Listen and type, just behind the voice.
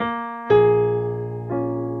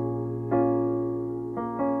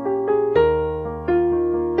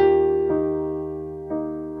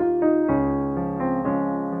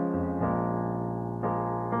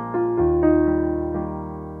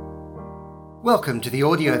Welcome to the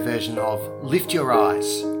audio version of Lift Your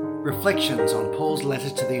Eyes, Reflections on Paul's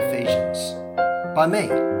Letter to the Ephesians, by me,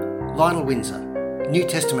 Lionel Windsor, New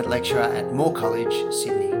Testament lecturer at Moore College,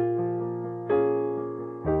 Sydney.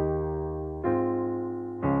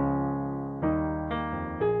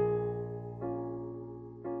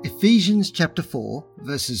 Ephesians chapter 4,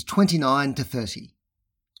 verses 29 to 30.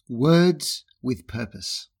 Words with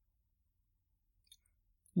purpose.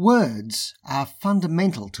 Words are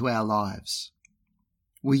fundamental to our lives.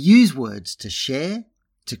 We use words to share,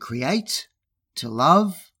 to create, to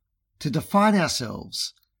love, to define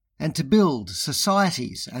ourselves, and to build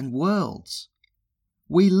societies and worlds.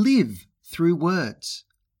 We live through words.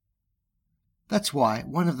 That's why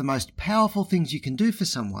one of the most powerful things you can do for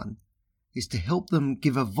someone is to help them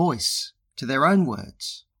give a voice to their own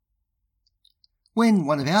words. When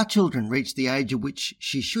one of our children reached the age at which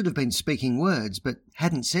she should have been speaking words but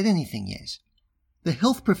hadn't said anything yet, the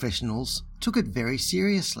health professionals took it very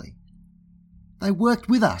seriously. They worked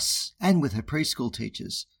with us and with her preschool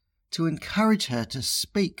teachers to encourage her to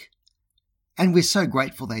speak, and we're so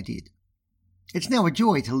grateful they did. It's now a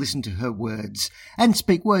joy to listen to her words and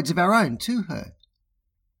speak words of our own to her.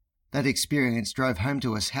 That experience drove home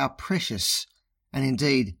to us how precious and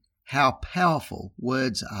indeed how powerful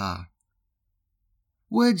words are.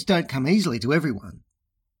 Words don't come easily to everyone.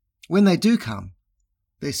 When they do come,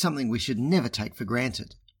 there's something we should never take for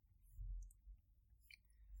granted.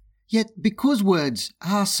 Yet, because words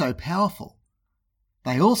are so powerful,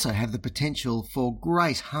 they also have the potential for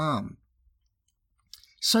great harm.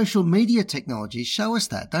 Social media technologies show us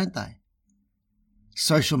that, don't they?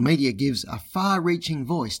 Social media gives a far-reaching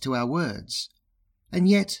voice to our words, and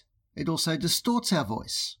yet it also distorts our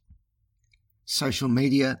voice. Social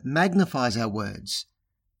media magnifies our words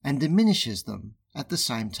and diminishes them at the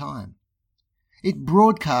same time. It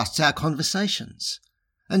broadcasts our conversations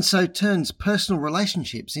and so turns personal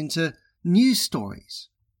relationships into news stories.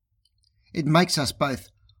 It makes us both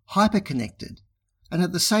hyper-connected and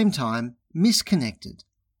at the same time misconnected.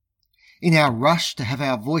 In our rush to have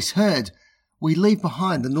our voice heard, we leave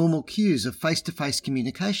behind the normal cues of face-to-face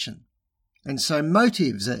communication, and so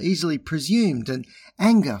motives are easily presumed and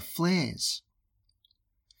anger flares.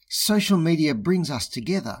 Social media brings us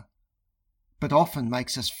together, but often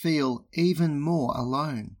makes us feel even more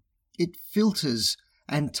alone. It filters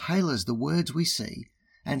and tailors the words we see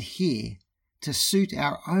and hear to suit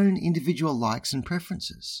our own individual likes and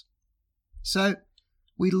preferences. So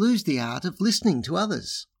we lose the art of listening to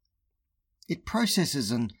others. It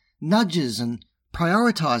processes and nudges and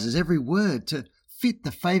prioritizes every word to fit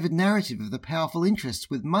the favoured narrative of the powerful interests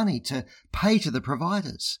with money to pay to the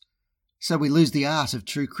providers. So we lose the art of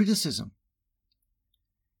true criticism.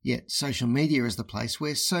 Yet social media is the place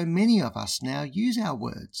where so many of us now use our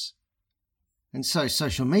words. And so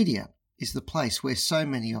social media is the place where so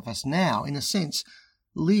many of us now, in a sense,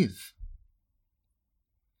 live.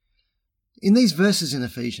 In these verses in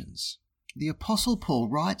Ephesians, the Apostle Paul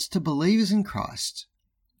writes to believers in Christ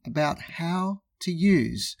about how to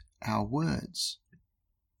use our words.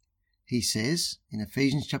 He says in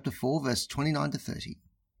Ephesians chapter 4, verse 29 to 30,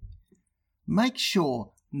 "Make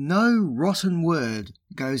sure no rotten word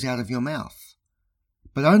goes out of your mouth,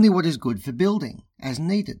 but only what is good for building, as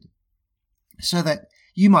needed, so that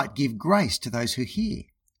you might give grace to those who hear.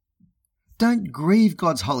 Don't grieve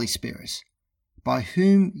God's Holy Spirit, by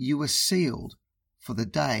whom you were sealed for the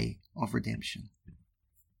day of redemption."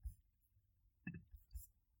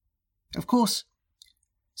 Of course,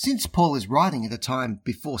 since Paul is writing at a time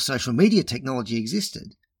before social media technology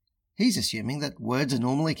existed, he's assuming that words are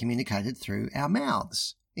normally communicated through our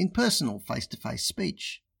mouths, in personal face-to-face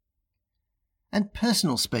speech. And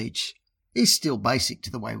personal speech is still basic to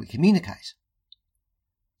the way we communicate.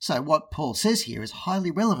 So what Paul says here is highly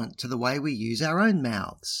relevant to the way we use our own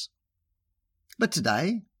mouths. But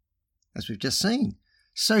today, as we've just seen,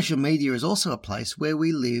 social media is also a place where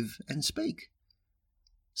we live and speak.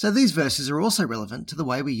 So these verses are also relevant to the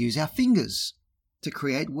way we use our fingers to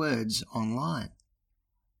create words online.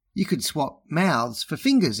 You could swap mouths for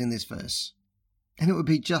fingers in this verse, and it would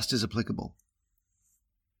be just as applicable.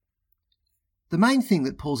 The main thing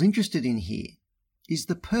that Paul's interested in here is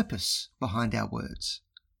the purpose behind our words.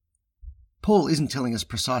 Paul isn't telling us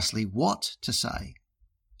precisely what to say.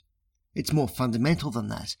 It's more fundamental than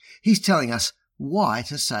that. He's telling us why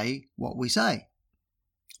to say what we say.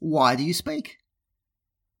 Why do you speak?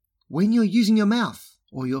 When you're using your mouth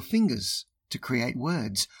or your fingers to create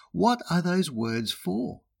words, what are those words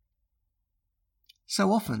for?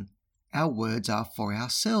 So often, our words are for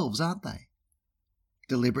ourselves, aren't they?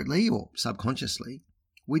 Deliberately or subconsciously,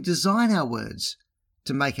 we design our words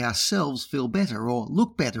to make ourselves feel better or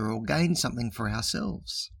look better or gain something for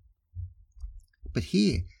ourselves. But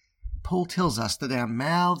here, Paul tells us that our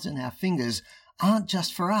mouths and our fingers aren't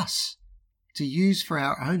just for us, to use for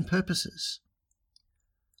our own purposes.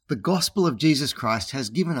 The gospel of Jesus Christ has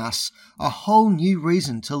given us a whole new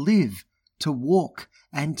reason to live, to walk,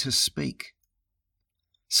 and to speak.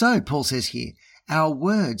 So, Paul says here, our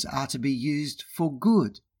words are to be used for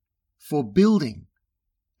good, for building,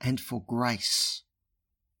 and for grace.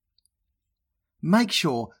 Make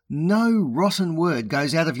sure no rotten word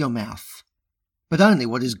goes out of your mouth, but only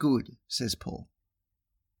what is good, says Paul.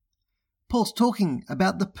 Paul's talking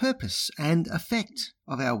about the purpose and effect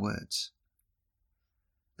of our words.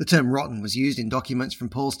 The term rotten was used in documents from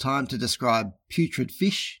Paul's time to describe putrid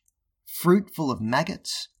fish, fruit full of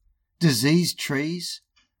maggots, diseased trees,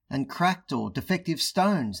 and cracked or defective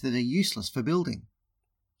stones that are useless for building.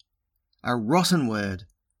 A rotten word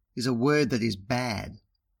is a word that is bad,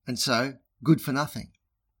 and so good for nothing.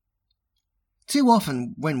 Too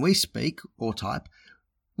often when we speak or type,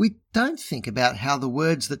 we don't think about how the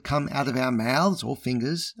words that come out of our mouths or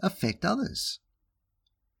fingers affect others.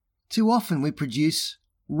 Too often we produce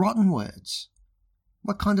rotten words.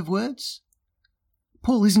 What kind of words?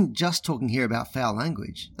 Paul isn't just talking here about foul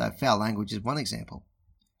language, though foul language is one example.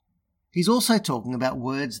 He's also talking about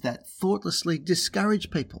words that thoughtlessly discourage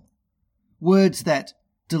people, words that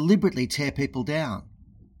deliberately tear people down,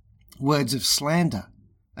 words of slander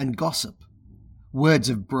and gossip, words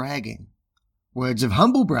of bragging, words of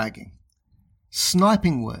humble bragging,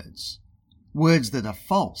 sniping words, words that are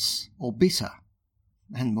false or bitter,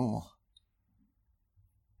 and more.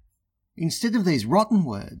 Instead of these rotten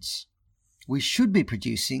words, we should be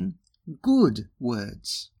producing good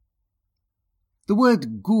words. The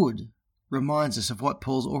word good reminds us of what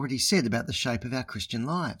Paul's already said about the shape of our Christian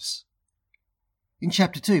lives. In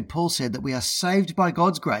chapter 2, Paul said that we are saved by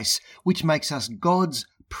God's grace, which makes us God's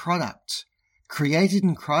product, created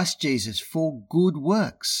in Christ Jesus for good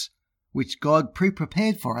works, which God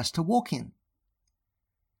pre-prepared for us to walk in.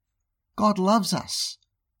 God loves us.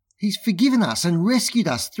 He's forgiven us and rescued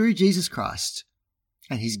us through Jesus Christ,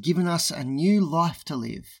 and He's given us a new life to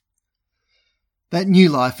live. That new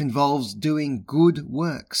life involves doing good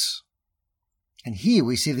works. And here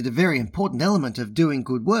we see that a very important element of doing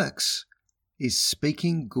good works is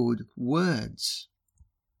speaking good words.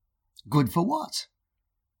 Good for what?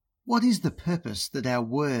 What is the purpose that our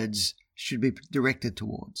words should be directed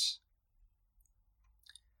towards?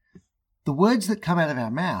 The words that come out of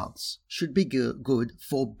our mouths should be good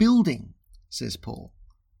for building, says Paul.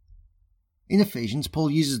 In Ephesians,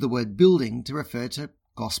 Paul uses the word building to refer to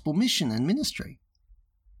gospel mission and ministry.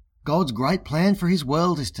 God's great plan for His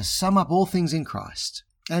world is to sum up all things in Christ,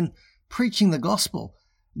 and preaching the gospel,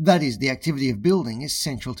 that is, the activity of building, is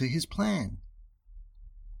central to His plan.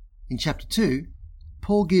 In chapter 2,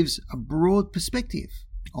 Paul gives a broad perspective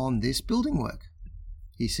on this building work.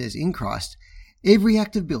 He says, in Christ, every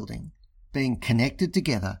act of building, being connected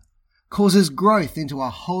together, causes growth into a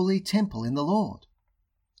holy temple in the Lord.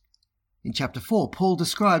 In chapter 4, Paul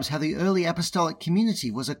describes how the early apostolic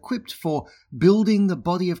community was equipped for building the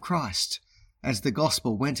body of Christ as the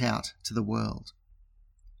gospel went out to the world.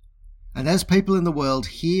 And as people in the world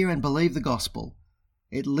hear and believe the gospel,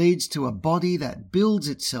 it leads to a body that builds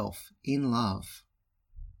itself in love.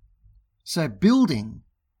 So building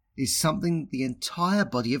is something the entire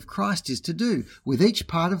body of Christ is to do, with each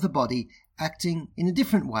part of the body acting in a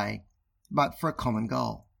different way, but for a common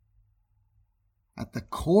goal. At the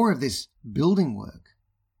core of this building work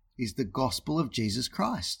is the gospel of Jesus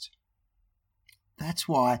Christ. That's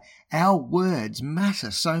why our words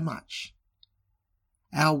matter so much.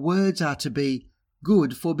 Our words are to be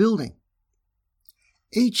good for building.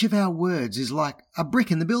 Each of our words is like a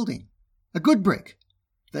brick in the building, a good brick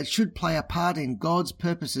that should play a part in God's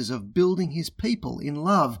purposes of building His people in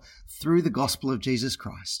love through the gospel of Jesus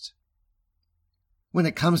Christ. When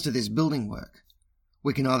it comes to this building work,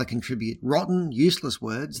 we can either contribute rotten, useless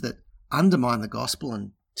words that undermine the gospel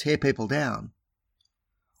and tear people down,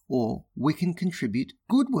 or we can contribute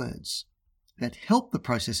good words that help the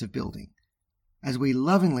process of building as we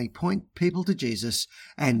lovingly point people to Jesus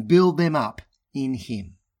and build them up in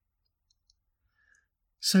Him.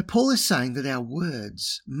 So Paul is saying that our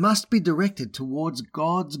words must be directed towards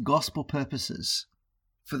God's gospel purposes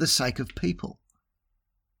for the sake of people.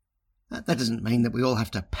 That doesn't mean that we all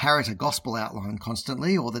have to parrot a gospel outline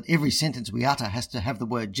constantly, or that every sentence we utter has to have the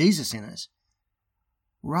word Jesus in it.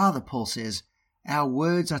 Rather, Paul says, our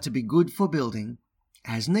words are to be good for building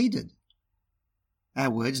as needed. Our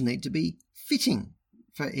words need to be fitting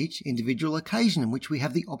for each individual occasion in which we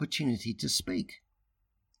have the opportunity to speak.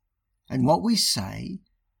 and what we say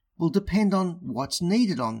will depend on what's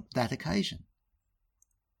needed on that occasion.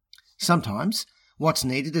 Sometimes what's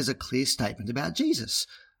needed is a clear statement about Jesus.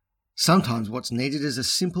 Sometimes what's needed is a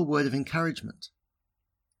simple word of encouragement.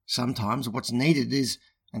 Sometimes what's needed is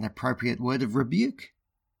an appropriate word of rebuke.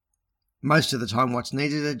 Most of the time what's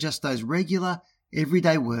needed are just those regular,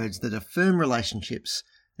 everyday words that affirm relationships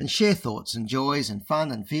and share thoughts and joys and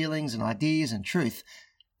fun and feelings and ideas and truth,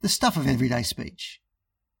 the stuff of everyday speech.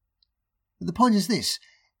 But the point is this: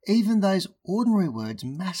 even those ordinary words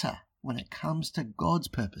matter when it comes to God's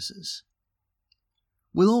purposes.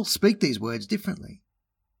 We'll all speak these words differently,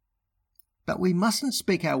 but we mustn't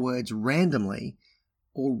speak our words randomly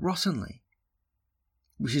or rottenly.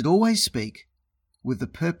 We should always speak with the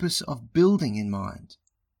purpose of building in mind.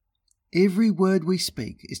 Every word we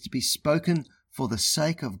speak is to be spoken for the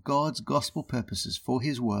sake of God's gospel purposes for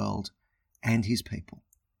his world and his people.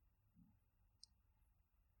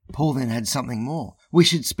 Paul then adds something more. We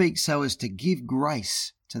should speak so as to give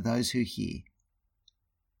grace to those who hear.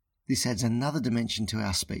 This adds another dimension to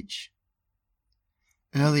our speech.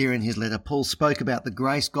 Earlier in his letter, Paul spoke about the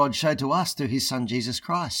grace God showed to us through his Son Jesus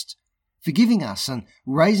Christ, forgiving us and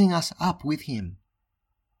raising us up with him.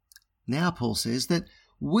 Now Paul says that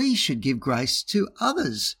we should give grace to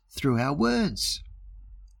others through our words.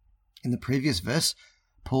 In the previous verse,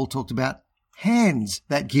 Paul talked about hands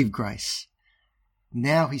that give grace.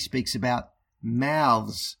 Now he speaks about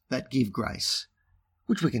mouths that give grace,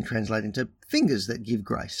 which we can translate into fingers that give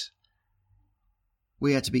grace.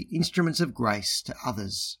 We are to be instruments of grace to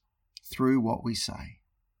others through what we say.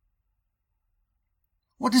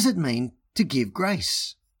 What does it mean to give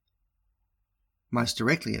grace? Most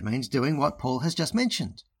directly, it means doing what Paul has just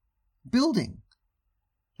mentioned, building.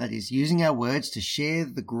 That is, using our words to share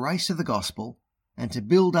the grace of the gospel and to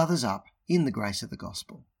build others up in the grace of the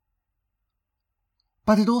gospel.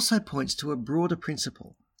 But it also points to a broader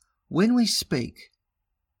principle. When we speak,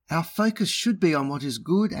 our focus should be on what is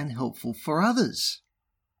good and helpful for others,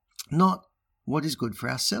 not what is good for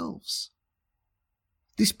ourselves.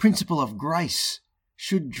 This principle of grace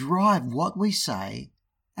should drive what we say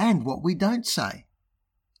and what we don't say.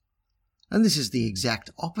 And this is the exact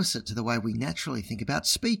opposite to the way we naturally think about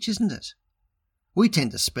speech, isn't it? We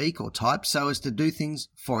tend to speak or type so as to do things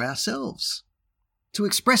for ourselves, to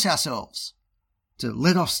express ourselves, to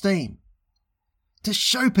let off steam, to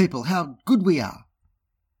show people how good we are,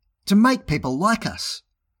 to make people like us,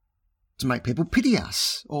 to make people pity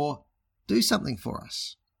us or do something for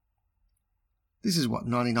us. This is what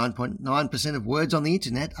 99.9% of words on the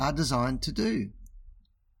internet are designed to do.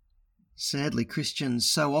 Sadly, Christians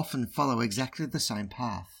so often follow exactly the same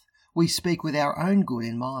path. We speak with our own good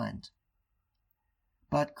in mind.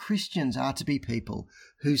 But Christians are to be people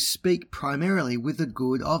who speak primarily with the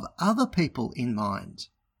good of other people in mind.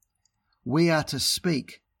 We are to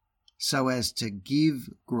speak so as to give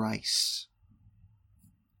grace.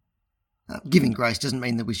 Giving grace doesn't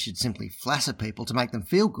mean that we should simply flatter people to make them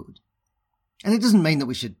feel good. And it doesn't mean that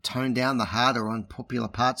we should tone down the hard or unpopular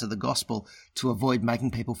parts of the gospel to avoid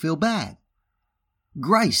making people feel bad.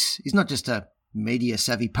 Grace is not just a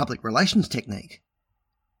media-savvy public relations technique.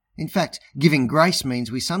 In fact, giving grace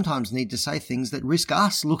means we sometimes need to say things that risk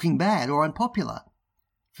us looking bad or unpopular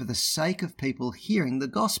for the sake of people hearing the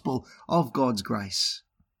gospel of God's grace.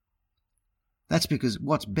 That's because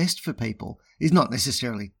what's best for people is not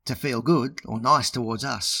necessarily to feel good or nice towards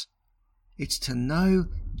us. It's to know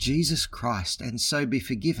Jesus Christ and so be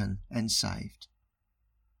forgiven and saved.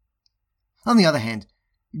 On the other hand,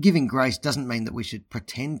 giving grace doesn't mean that we should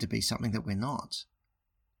pretend to be something that we're not.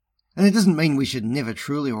 And it doesn't mean we should never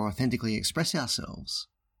truly or authentically express ourselves.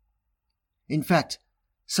 In fact,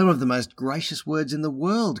 some of the most gracious words in the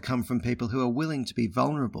world come from people who are willing to be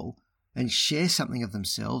vulnerable and share something of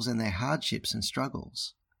themselves and their hardships and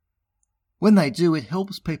struggles. When they do, it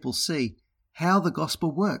helps people see how the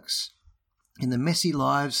gospel works in the messy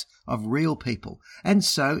lives of real people, and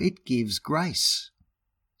so it gives grace.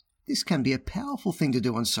 This can be a powerful thing to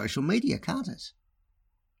do on social media, can't it?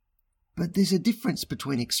 But there's a difference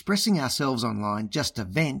between expressing ourselves online just to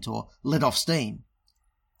vent or let off steam,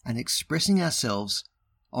 and expressing ourselves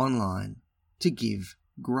online to give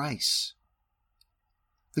grace.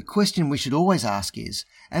 The question we should always ask is,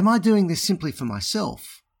 am I doing this simply for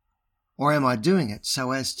myself, or am I doing it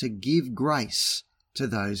so as to give grace to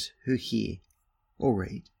those who hear or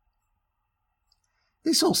read?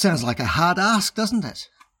 This all sounds like a hard ask, doesn't it?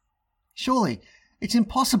 Surely it's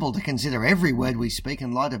impossible to consider every word we speak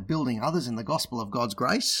in light of building others in the gospel of God's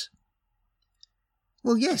grace.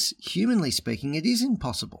 Well, yes, humanly speaking, it is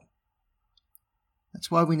impossible. That's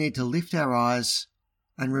why we need to lift our eyes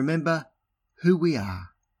and remember who we are.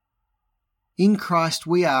 In Christ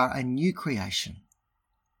we are a new creation.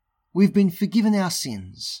 We've been forgiven our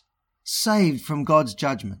sins, saved from God's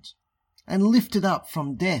judgment, and lifted up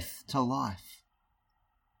from death to life.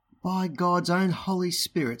 By God's own Holy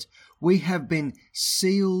Spirit, we have been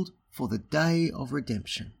sealed for the day of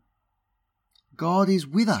redemption. God is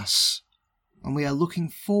with us, and we are looking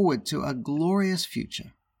forward to a glorious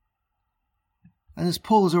future. And as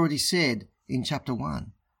Paul has already said in chapter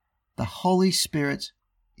 1, the Holy Spirit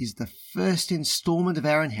is the first installment of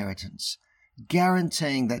our inheritance,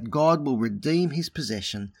 guaranteeing that God will redeem his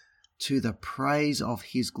possession to the praise of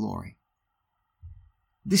his glory.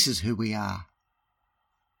 This is who we are.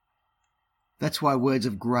 That's why words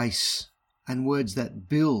of grace and words that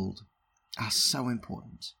build are so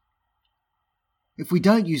important. If we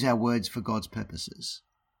don't use our words for God's purposes,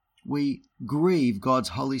 we grieve God's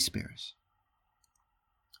Holy Spirit.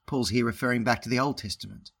 Paul's here referring back to the Old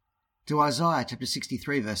Testament, to Isaiah chapter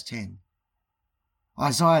 63 verse 10.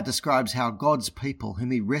 Isaiah describes how God's people,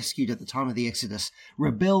 whom he rescued at the time of the Exodus,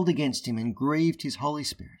 rebelled against him and grieved his Holy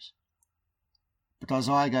Spirit. But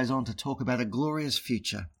Isaiah goes on to talk about a glorious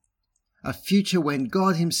future, a future when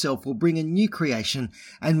God himself will bring a new creation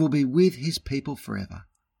and will be with his people forever.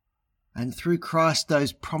 And through Christ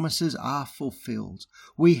those promises are fulfilled.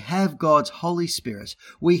 We have God's Holy Spirit.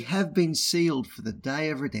 We have been sealed for the day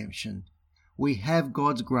of redemption. We have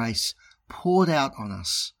God's grace poured out on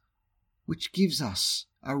us, which gives us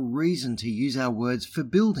a reason to use our words for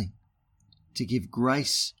building, to give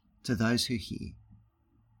grace to those who hear.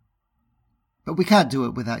 But we can't do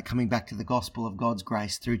it without coming back to the gospel of God's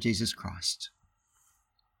grace through Jesus Christ.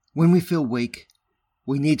 When we feel weak,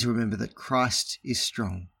 we need to remember that Christ is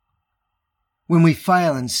strong. When we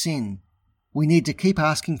fail and sin, we need to keep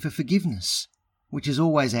asking for forgiveness, which is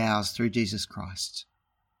always ours through Jesus Christ.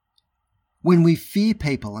 When we fear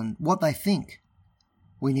people and what they think,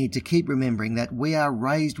 we need to keep remembering that we are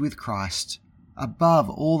raised with Christ above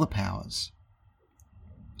all the powers.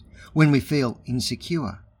 When we feel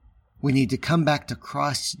insecure, we need to come back to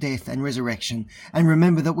Christ's death and resurrection and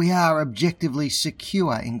remember that we are objectively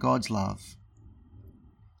secure in God's love.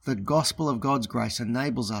 The gospel of God's grace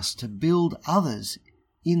enables us to build others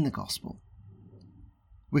in the gospel.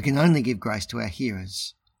 We can only give grace to our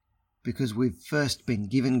hearers because we've first been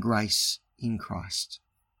given grace in Christ.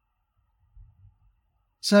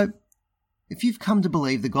 So, if you've come to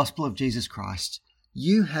believe the gospel of Jesus Christ,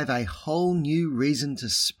 you have a whole new reason to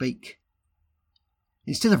speak.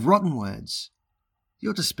 Instead of rotten words,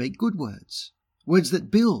 you're to speak good words, words that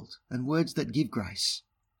build and words that give grace.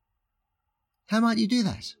 How might you do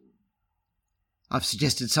that? I've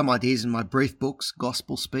suggested some ideas in my brief books,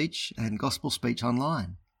 Gospel Speech and Gospel Speech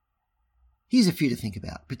Online. Here's a few to think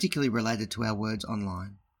about, particularly related to our words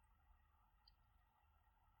online.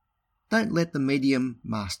 Don't let the medium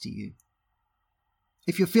master you.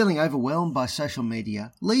 If you're feeling overwhelmed by social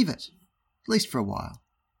media, leave it, at least for a while.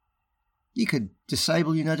 You could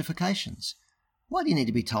disable your notifications. Why do you need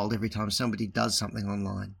to be told every time somebody does something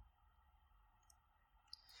online?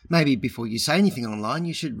 Maybe before you say anything online,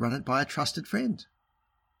 you should run it by a trusted friend.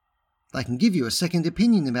 They can give you a second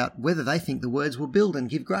opinion about whether they think the words will build and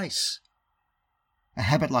give grace. A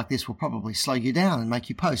habit like this will probably slow you down and make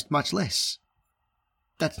you post much less.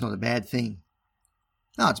 That's not a bad thing.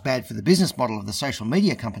 No, it's bad for the business model of the social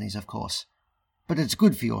media companies, of course, but it's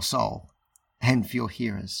good for your soul and for your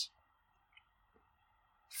hearers.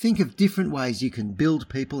 Think of different ways you can build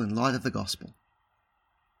people in light of the gospel.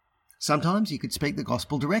 Sometimes you could speak the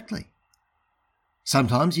gospel directly.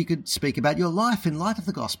 Sometimes you could speak about your life in light of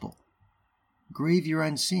the gospel. Grieve your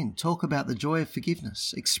own sin. Talk about the joy of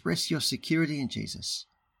forgiveness. Express your security in Jesus.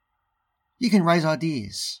 You can raise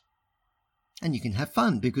ideas. And you can have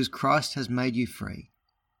fun because Christ has made you free.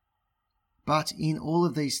 But in all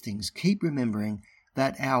of these things, keep remembering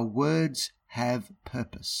that our words have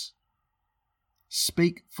purpose.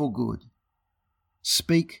 Speak for good.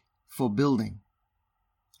 Speak for building.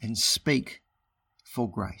 And speak for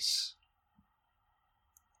grace.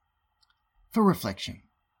 For reflection,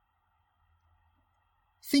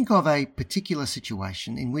 think of a particular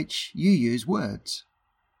situation in which you use words.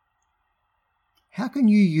 How can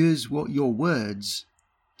you use your words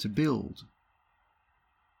to build?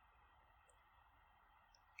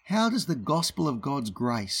 How does the gospel of God's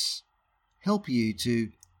grace help you to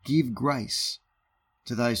give grace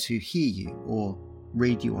to those who hear you or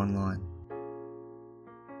read you online?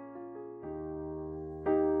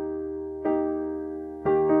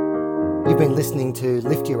 You've been listening to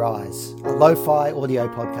Lift Your Eyes, a lo-fi audio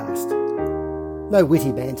podcast. No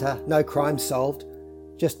witty banter, no crime solved,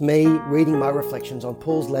 just me reading my reflections on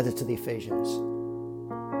Paul's letter to the Ephesians.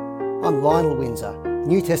 I'm Lionel Windsor,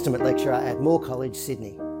 New Testament lecturer at Moore College,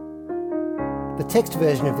 Sydney. The text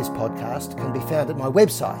version of this podcast can be found at my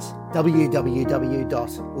website,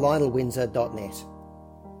 www.lionelwindsor.net.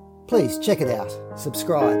 Please check it out,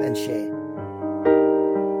 subscribe and share.